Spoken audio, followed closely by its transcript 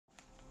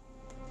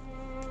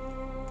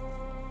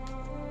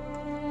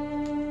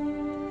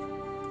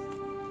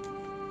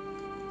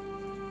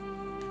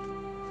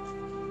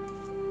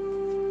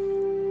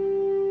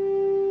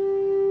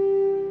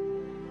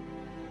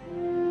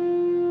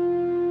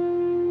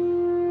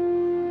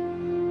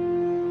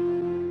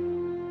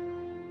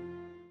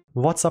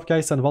What's up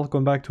guys and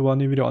welcome back to a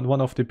new video on one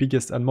of the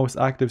biggest and most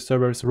active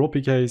servers, Roat.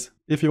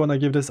 If you wanna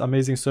give this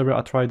amazing server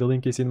a try, the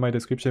link is in my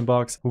description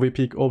box. We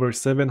pick over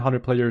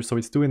 700 players, so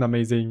it's doing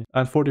amazing.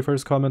 And for the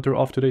first commenter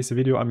of today's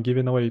video, I'm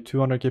giving away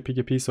 200k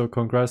PKP, so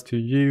congrats to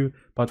you.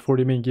 But for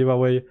the main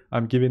giveaway,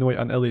 I'm giving away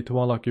an elite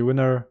 1 lucky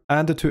winner.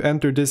 And to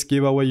enter this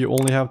giveaway, you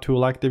only have to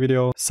like the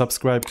video,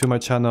 subscribe to my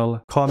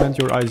channel, comment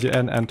your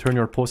IGN and turn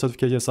your post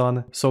notifications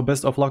on. So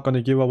best of luck on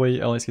the giveaway,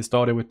 and let's get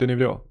started with the new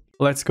video.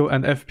 Let's go.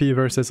 An FP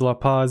versus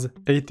PAZ,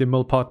 80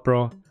 mil pot,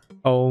 bro.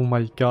 Oh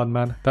my god,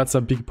 man, that's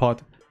a big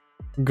pot.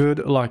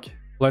 Good luck.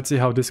 Let's see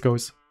how this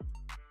goes.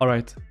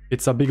 Alright,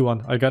 it's a big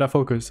one. I gotta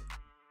focus.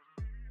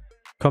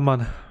 Come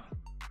on.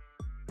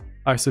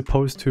 I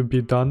supposed to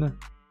be done.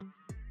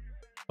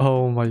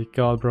 Oh my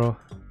god, bro.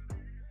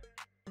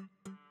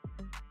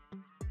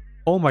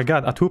 Oh my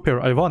god, a 2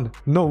 pair. I won.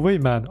 No way,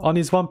 man. On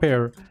his 1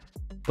 pair.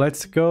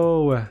 Let's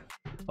go.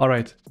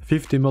 Alright,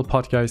 50 mil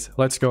pot, guys.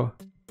 Let's go.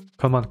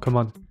 Come on, come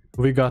on.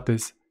 We got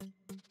this.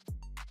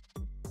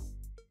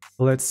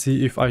 Let's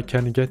see if I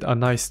can get a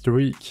nice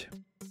streak.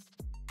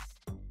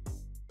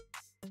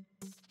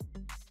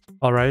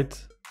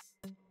 Alright.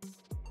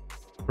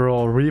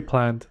 Bro,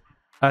 replant.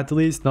 At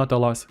least not a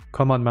loss.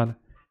 Come on, man.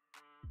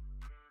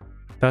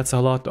 That's a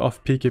lot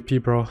of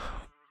PKP, bro.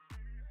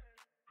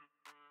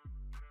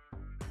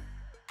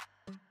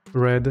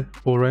 Red,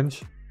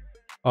 orange.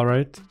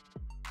 Alright.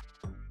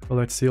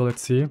 Let's see,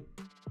 let's see.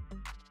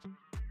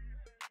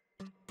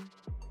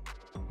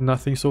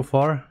 Nothing so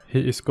far. He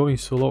is going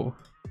slow.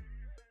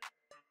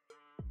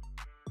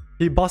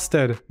 He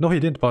busted. No, he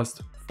didn't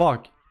bust.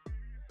 Fuck.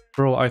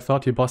 Bro, I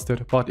thought he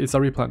busted, but it's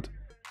a replant.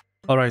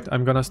 Alright,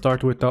 I'm gonna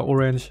start with the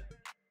orange.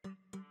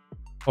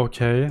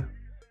 Okay.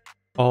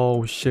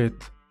 Oh, shit.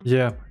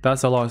 Yeah,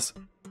 that's a loss.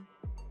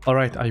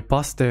 Alright, I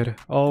busted.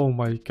 Oh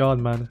my god,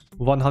 man.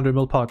 100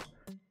 mil pot.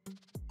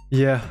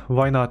 Yeah,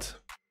 why not?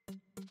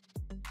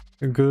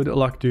 Good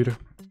luck, dude.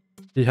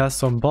 He has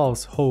some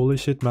balls. Holy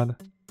shit, man.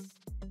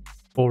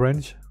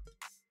 Orange.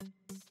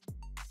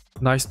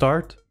 Nice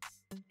start.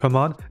 Come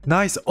on.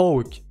 Nice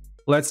oak.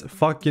 Let's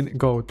fucking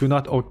go. Do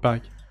not oak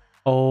back.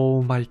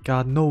 Oh my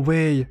god. No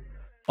way.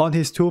 On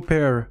his 2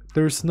 pair.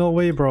 There's no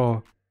way,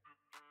 bro.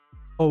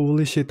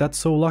 Holy shit. That's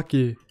so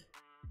lucky.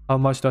 How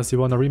much does he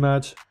want a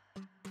rematch?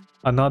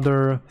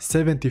 Another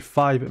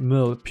 75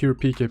 mil pure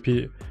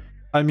PKP.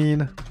 I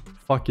mean,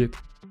 fuck it.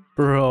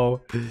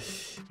 Bro.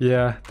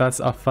 Yeah,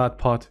 that's a fat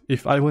pot.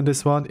 If I win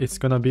this one, it's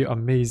gonna be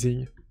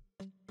amazing.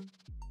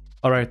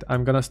 Alright,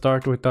 I'm gonna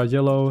start with the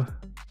yellow,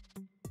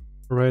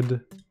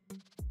 red.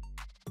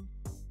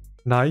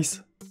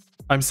 Nice.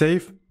 I'm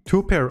safe.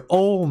 2 pair.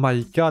 Oh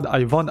my god,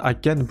 I won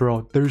again,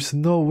 bro. There's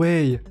no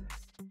way.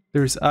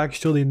 There's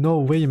actually no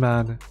way,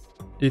 man.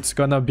 It's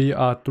gonna be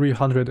a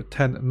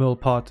 310 mil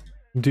pot.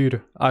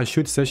 Dude, I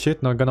should say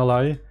shit, not gonna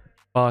lie.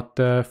 But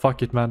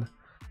fuck it, man.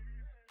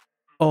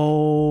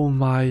 Oh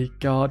my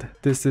god,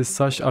 this is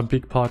such a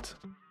big pot.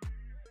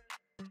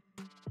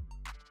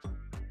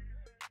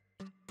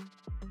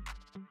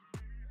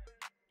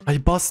 I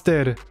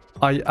busted.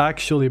 I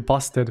actually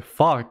busted.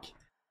 Fuck.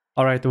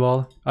 Alright,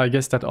 well, I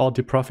guess that all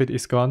the profit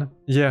is gone.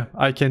 Yeah,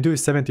 I can do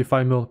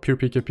 75 mil pure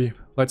PKP.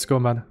 Let's go,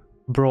 man.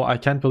 Bro, I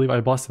can't believe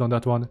I busted on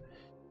that one.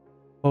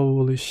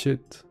 Holy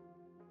shit.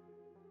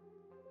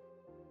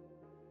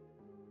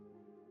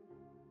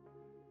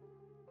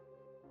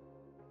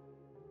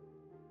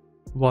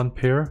 One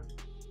pair.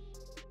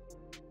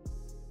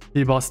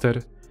 He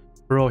busted.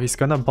 Bro, he's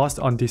gonna bust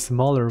on the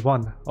smaller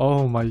one.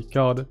 Oh my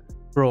god.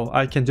 Bro,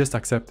 I can just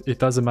accept. It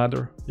doesn't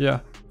matter. Yeah,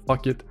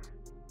 fuck it.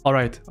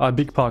 Alright, a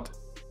big pot.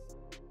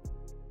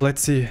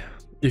 Let's see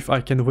if I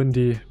can win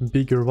the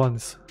bigger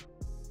ones.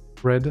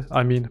 Red,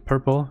 I mean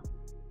purple.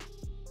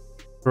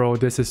 Bro,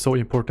 this is so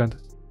important.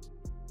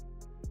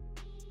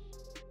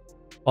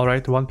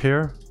 Alright, 1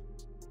 pair.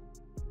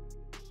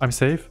 I'm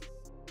safe.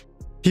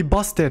 He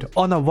busted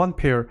on a 1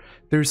 pair.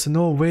 There's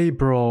no way,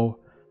 bro.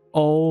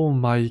 Oh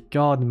my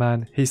god,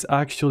 man. He's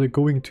actually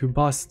going to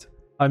bust.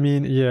 I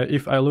mean, yeah,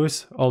 if I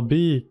lose, I'll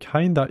be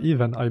kinda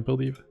even, I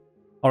believe.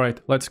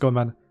 Alright, let's go,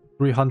 man.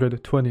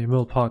 320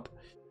 mil pot.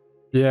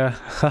 Yeah,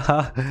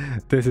 haha.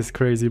 This is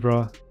crazy,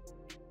 bro.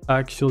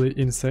 Actually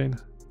insane.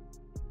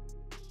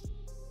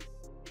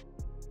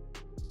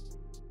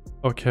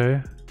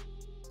 Okay.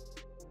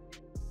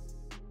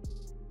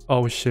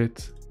 Oh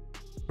shit.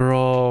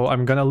 Bro,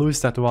 I'm gonna lose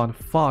that one.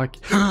 Fuck.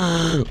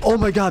 Oh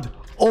my god.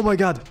 Oh my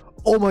god.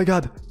 Oh my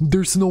god.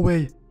 There's no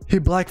way. He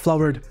black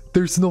flowered.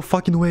 There's no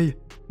fucking way.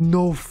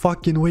 No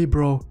fucking way,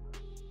 bro.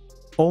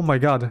 Oh my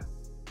god.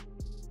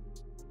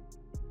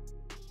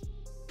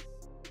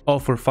 Oh,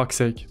 for fuck's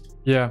sake.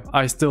 Yeah,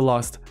 I still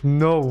lost.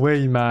 No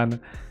way, man.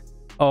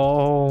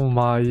 Oh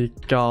my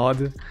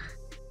god.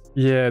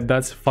 Yeah,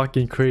 that's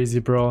fucking crazy,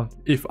 bro.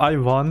 If I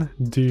won,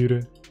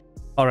 dude.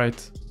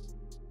 Alright.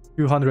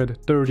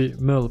 230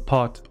 mil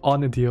pot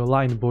on the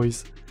line,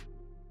 boys.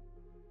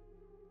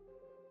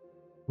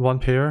 1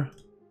 pair.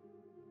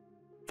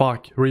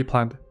 Fuck,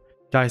 replant.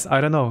 Guys,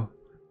 I don't know.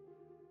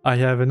 I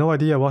have no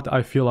idea what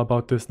I feel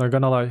about this, not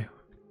gonna lie.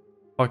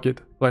 Fuck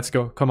it. Let's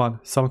go. Come on.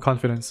 Some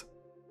confidence.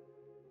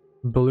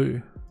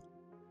 Blue.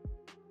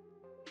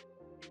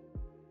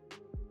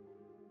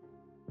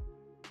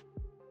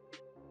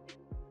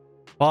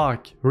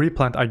 Fuck.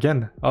 Replant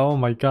again. Oh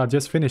my god.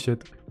 Just finish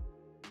it.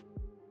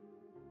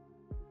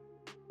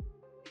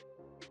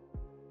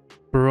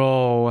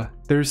 Bro.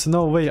 There's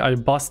no way I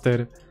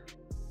busted.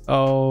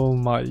 Oh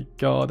my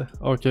god.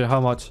 Okay, how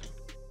much?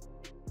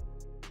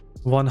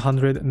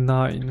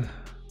 109.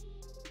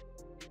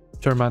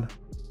 Sure, man.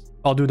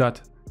 I'll do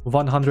that.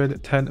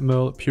 110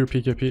 mil pure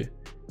PKP.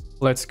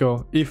 Let's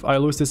go. If I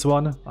lose this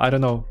one, I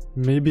don't know.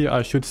 Maybe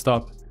I should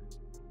stop.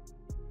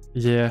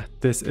 Yeah,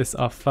 this is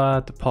a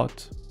fat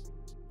pot.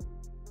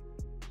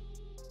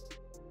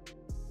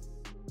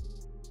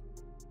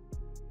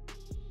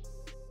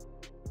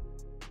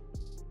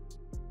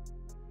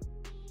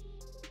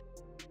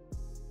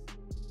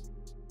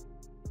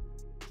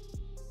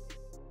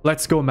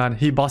 Let's go, man.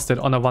 He busted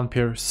on a 1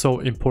 pair.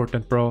 So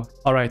important, bro.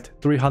 Alright,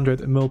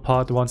 300 mil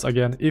pot once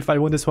again. If I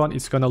win this one,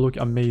 it's gonna look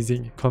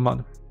amazing. Come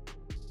on.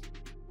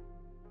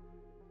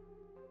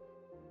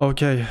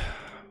 Okay.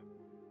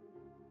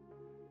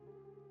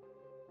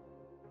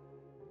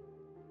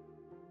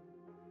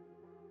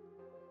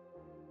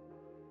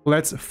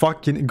 Let's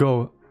fucking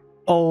go.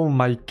 Oh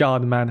my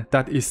god, man.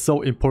 That is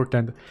so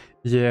important.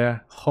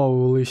 Yeah,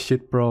 holy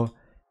shit, bro.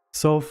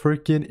 So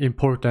freaking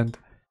important.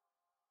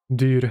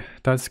 Dude,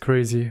 that's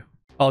crazy.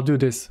 I'll do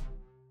this.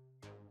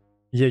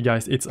 Yeah,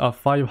 guys, it's a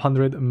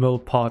 500 mil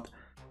pot.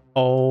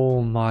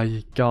 Oh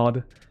my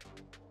god.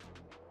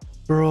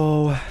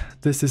 Bro,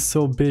 this is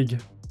so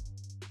big.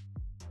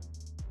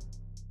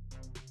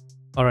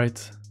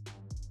 Alright.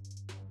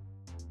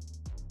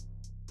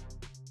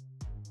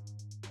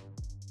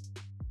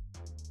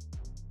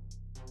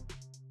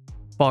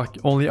 Fuck,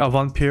 only a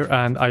 1 pair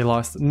and I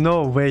lost.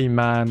 No way,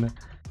 man.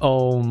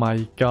 Oh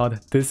my god,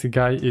 this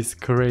guy is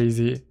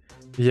crazy.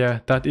 Yeah,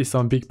 that is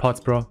some big pots,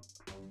 bro.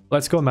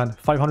 Let's go, man.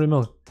 500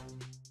 mil.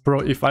 Bro,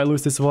 if I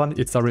lose this one,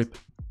 it's a rip.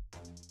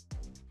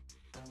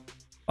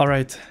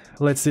 Alright,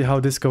 let's see how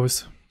this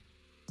goes.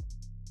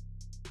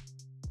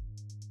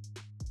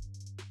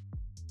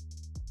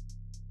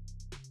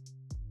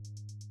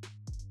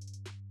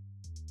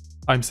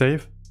 I'm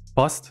safe.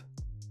 Bust.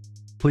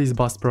 Please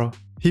bust, bro.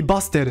 He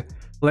busted.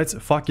 Let's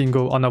fucking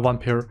go on a 1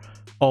 pair.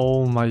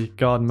 Oh my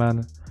god,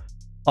 man.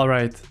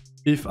 Alright.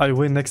 If I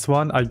win next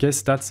one, I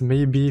guess that's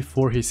maybe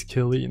for his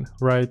clean,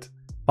 right?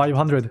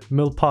 500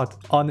 mil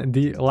pot on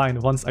the line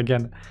once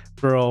again.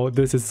 Bro,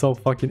 this is so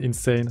fucking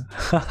insane.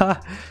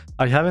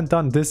 I haven't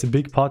done this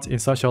big pot in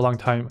such a long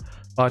time.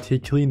 But he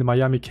cleaned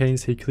Miami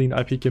Canes, he cleaned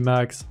IPK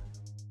Max.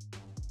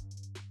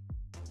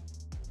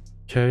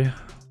 Okay.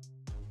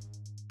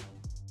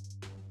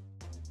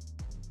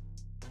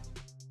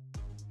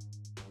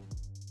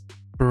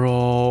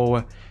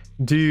 Bro,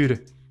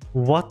 dude,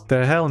 what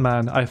the hell,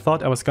 man? I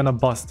thought I was gonna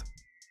bust.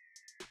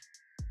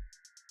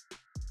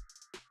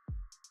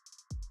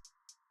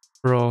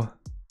 Bro,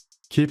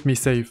 keep me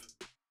safe.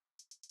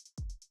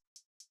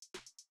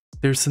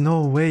 There's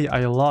no way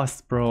I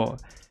lost, bro.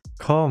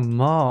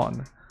 Come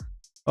on.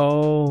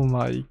 Oh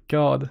my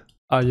god.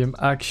 I am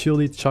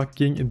actually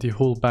chucking the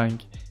whole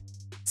bank.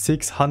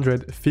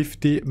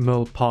 650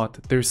 mil pot.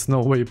 There's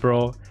no way,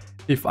 bro.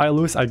 If I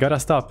lose, I gotta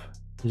stop.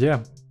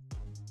 Yeah.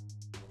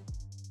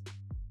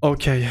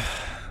 Okay,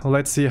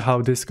 let's see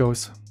how this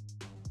goes.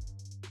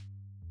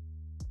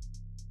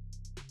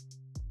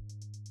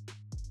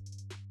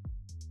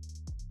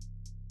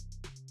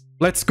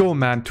 Let's go,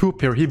 man. 2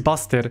 pair. He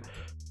busted.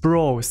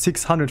 Bro,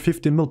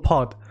 650 mil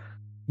pot.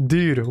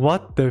 Dude,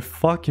 what the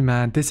fuck,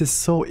 man? This is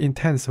so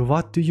intense.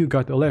 What do you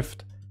got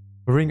left?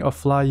 Ring of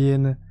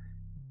Flying.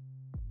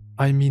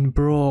 I mean,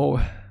 bro.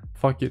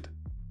 Fuck it.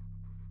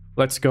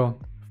 Let's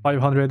go.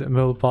 500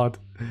 mil pot.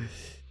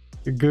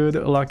 Good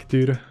luck,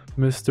 dude.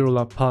 Mr.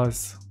 La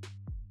Paz.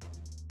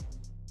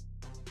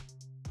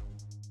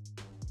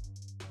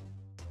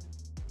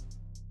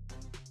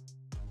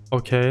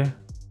 Okay.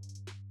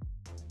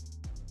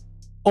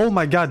 Oh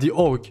my god, the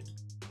oak.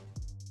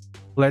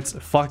 Let's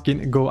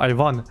fucking go. I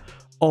won.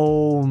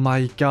 Oh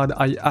my god,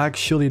 I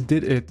actually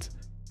did it.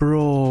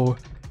 Bro,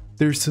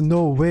 there's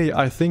no way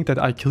I think that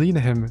I clean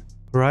him,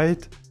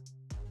 right?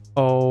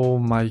 Oh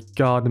my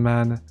god,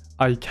 man.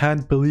 I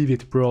can't believe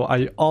it, bro.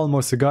 I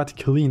almost got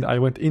cleaned. I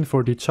went in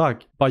for the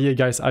chuck. But yeah,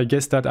 guys, I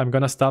guess that I'm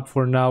gonna stop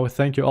for now.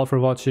 Thank you all for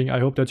watching.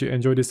 I hope that you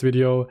enjoyed this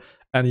video.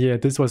 And yeah,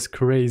 this was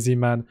crazy,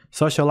 man.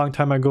 Such a long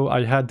time ago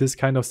I had this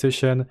kind of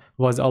session.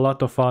 Was a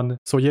lot of fun.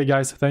 So yeah,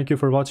 guys, thank you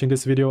for watching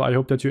this video. I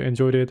hope that you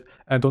enjoyed it.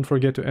 And don't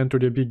forget to enter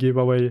the big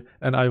giveaway.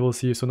 And I will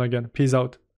see you soon again. Peace out.